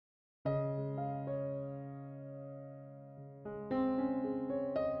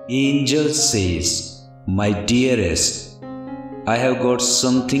Angel says, "My dearest, I have got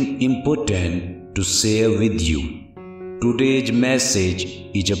something important to share with you. Today's message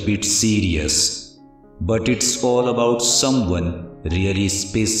is a bit serious, but it's all about someone really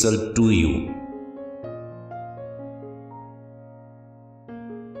special to you.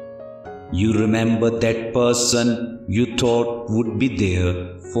 You remember that person you thought would be there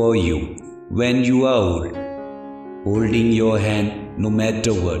for you when you are old, holding your hand no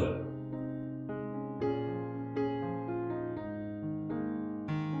matter what.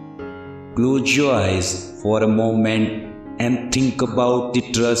 Close your eyes for a moment and think about the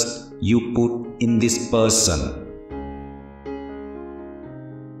trust you put in this person.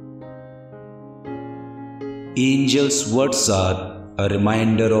 Angel's words are a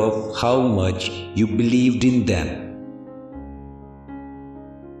reminder of how much you believed in them.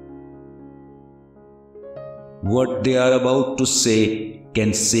 What they are about to say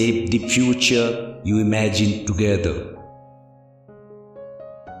can shape the future you imagine together.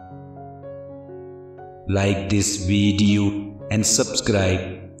 Like this video and subscribe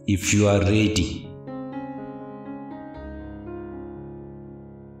if you are ready.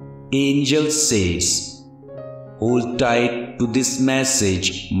 Angel says, "Hold tight to this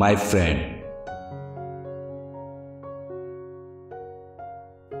message, my friend.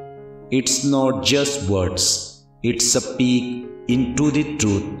 It's not just words, it's a peek into the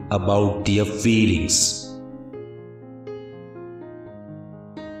truth about their feelings.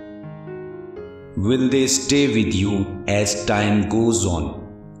 Will they stay with you as time goes on,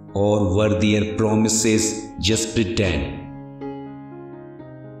 or were their promises just pretend?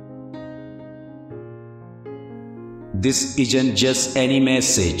 This isn't just any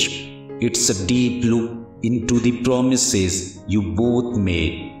message, it's a deep look into the promises you both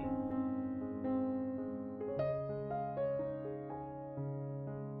made.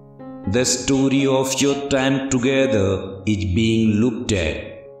 The story of your time together is being looked at,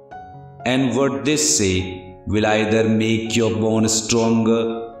 and what they say will either make your bond stronger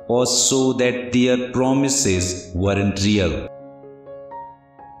or show that their promises weren't real.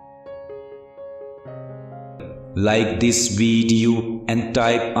 Like this video and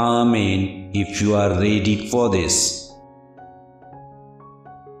type Amen if you are ready for this."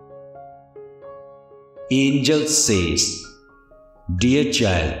 Angel says, "Dear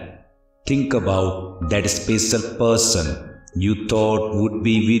child, think about that special person you thought would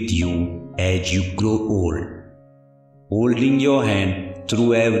be with you as you grow old, holding your hand through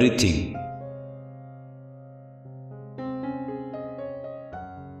everything.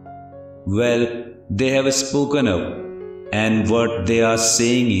 Well, they have spoken up, and what they are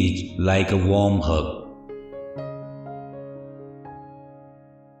saying is like a warm hug.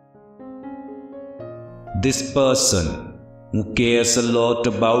 This person who cares a lot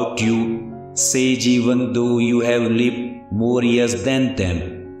about you says even though you have lived more years than them,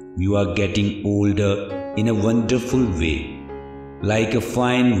 you are getting older in a wonderful way, like a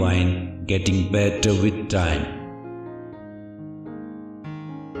fine wine getting better with time.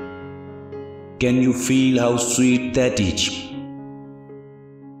 Can you feel how sweet that is?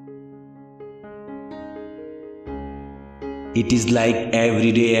 It is like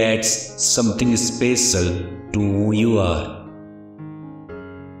every day adds something special to who you are.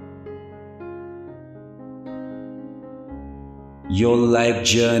 Your life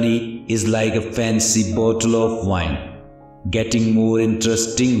journey is like a fancy bottle of wine, getting more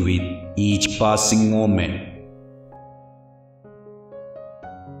interesting with each passing moment.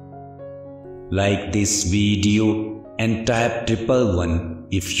 Like this video and type 111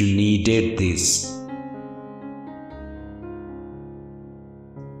 if you needed this."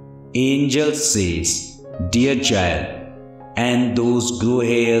 Angel says, "Dear child, and those gray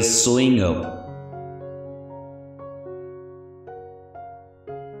hairs showing up.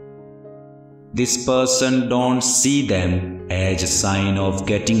 This person don't see them as a sign of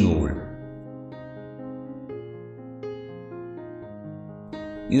getting old.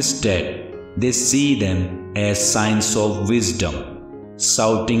 Instead, they see them as signs of wisdom,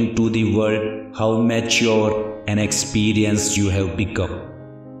 shouting to the world how mature and experienced you have become.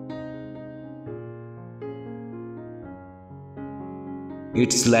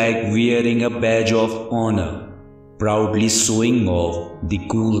 It's like wearing a badge of honor, proudly showing off the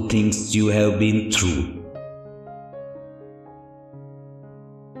cool things you have been through.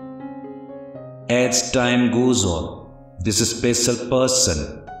 As time goes on, this special person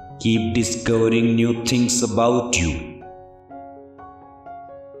keeps discovering new things about you.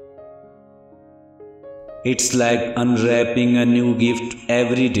 It's like unwrapping a new gift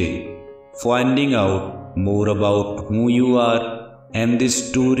every day, finding out more about who you are and the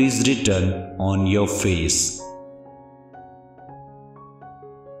story is written on your face.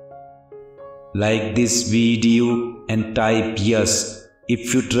 Like this video and type yes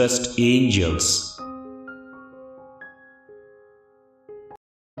if you trust angels.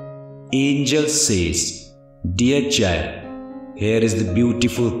 Angel says, "Dear child, here is the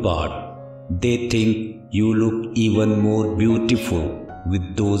beautiful part. They think you look even more beautiful with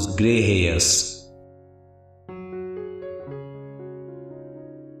those grey hairs."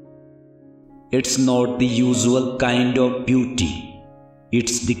 It's not the usual kind of beauty.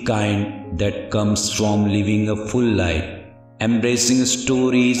 It's the kind that comes from living a full life, embracing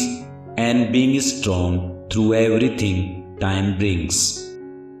stories and being strong through everything time brings.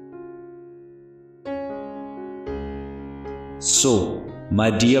 So, my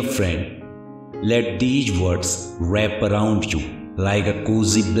dear friend, let these words wrap around you like a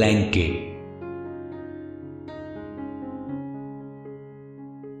cozy blanket.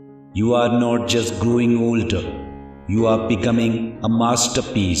 You are not just growing older, you are becoming a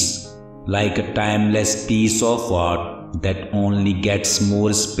masterpiece, like a timeless piece of art that only gets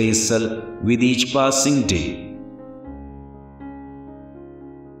more special with each passing day.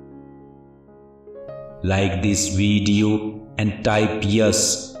 Like this video and type yes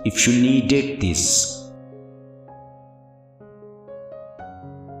if you needed this.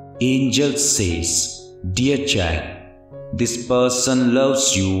 Angel says, "Dear child, this person loves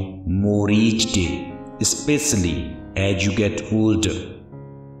you more each day, especially as you get older."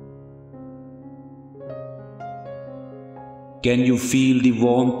 Can you feel the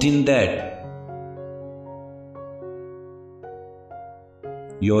warmth in that?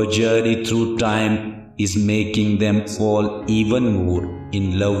 Your journey through time is making them fall even more in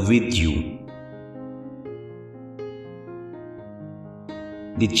love with you.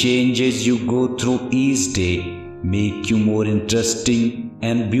 The changes you go through each day make you more interesting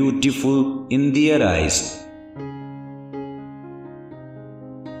and beautiful in their eyes.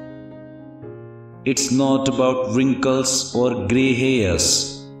 It's not about wrinkles or grey hairs.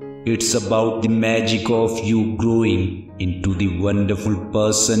 It's about the magic of you growing into the wonderful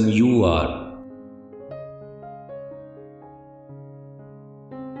person you are.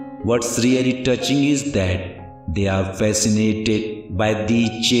 What's really touching is that they are fascinated by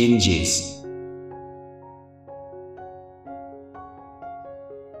these changes.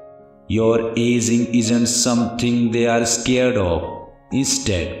 Your aging isn't something they are scared of.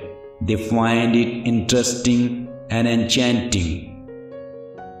 Instead, they find it interesting and enchanting.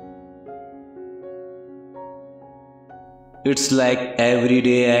 It's like every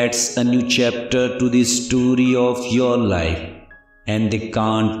day adds a new chapter to the story of your life, and they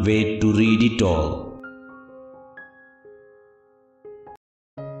can't wait to read it all.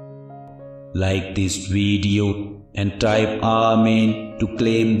 Like this video and type Amen to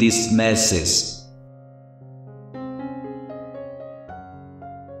claim this message.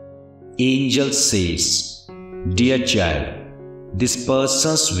 Angel says, "Dear child, this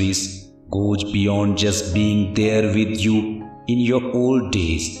person's wish goes beyond just being there with you in your old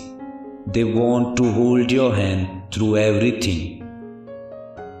days. They want to hold your hand through everything."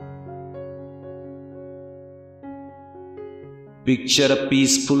 Picture a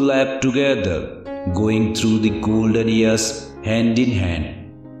peaceful life together, going through the golden years hand in hand.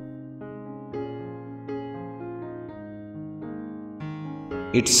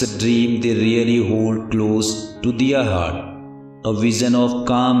 It's a dream they really hold close to their heart, a vision of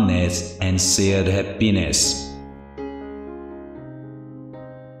calmness and shared happiness.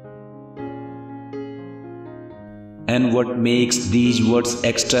 And what makes these words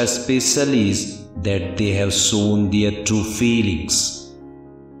extra special is that they have shown their true feelings.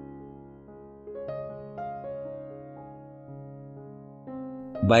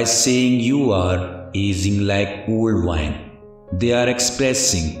 By saying you are aging like old wine, they are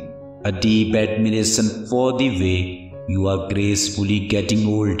expressing a deep admiration for the way you are gracefully getting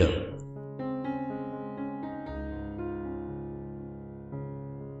older.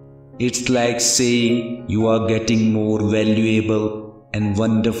 It's like saying you are getting more valuable and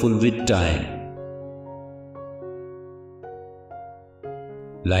wonderful with time.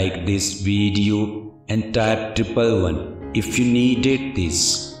 Like this video and type 111 if you needed this.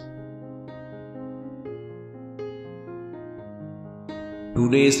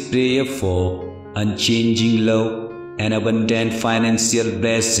 Today's prayer for unchanging love and abundant financial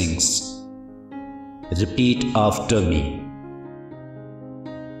blessings. Repeat after me.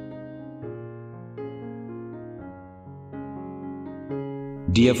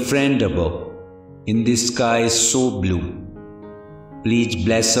 Dear friend above, in the sky so blue, please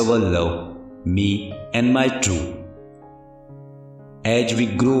bless our love, me and my true. As we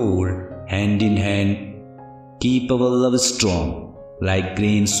grow old, hand in hand, keep our love strong like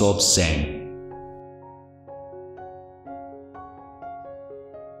grains of sand.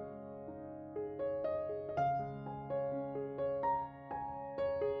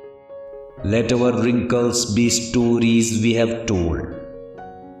 Let our wrinkles be stories we have told.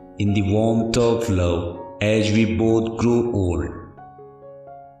 In the warmth of love, as we both grow old.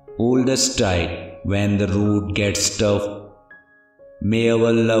 Oldest tide when the road gets tough. May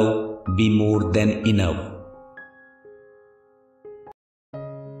our love be more than enough.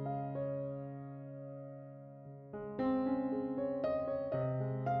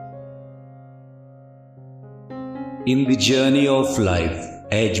 In the journey of life,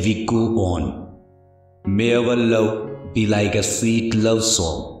 as we go on, may our love be like a sweet love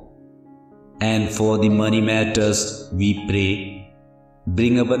song. And for the money matters, we pray,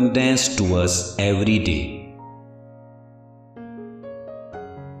 bring abundance to us every day.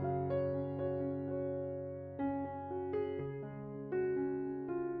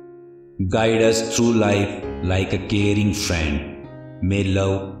 Guide us through life like a caring friend. May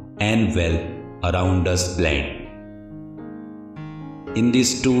love and wealth around us blend. In the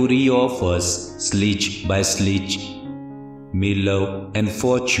story of us, sledge by sledge, may love and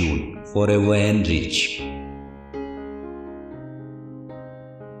fortune forever enrich.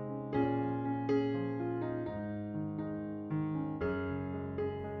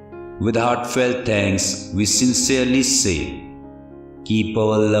 With heartfelt thanks, we sincerely say, keep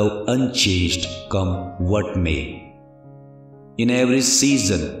our love unchanged, come what may. In every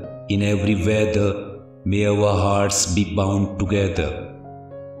season, in every weather, may our hearts be bound together.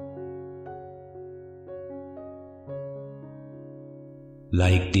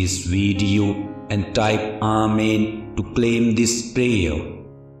 Like this video and type Amen to claim this prayer.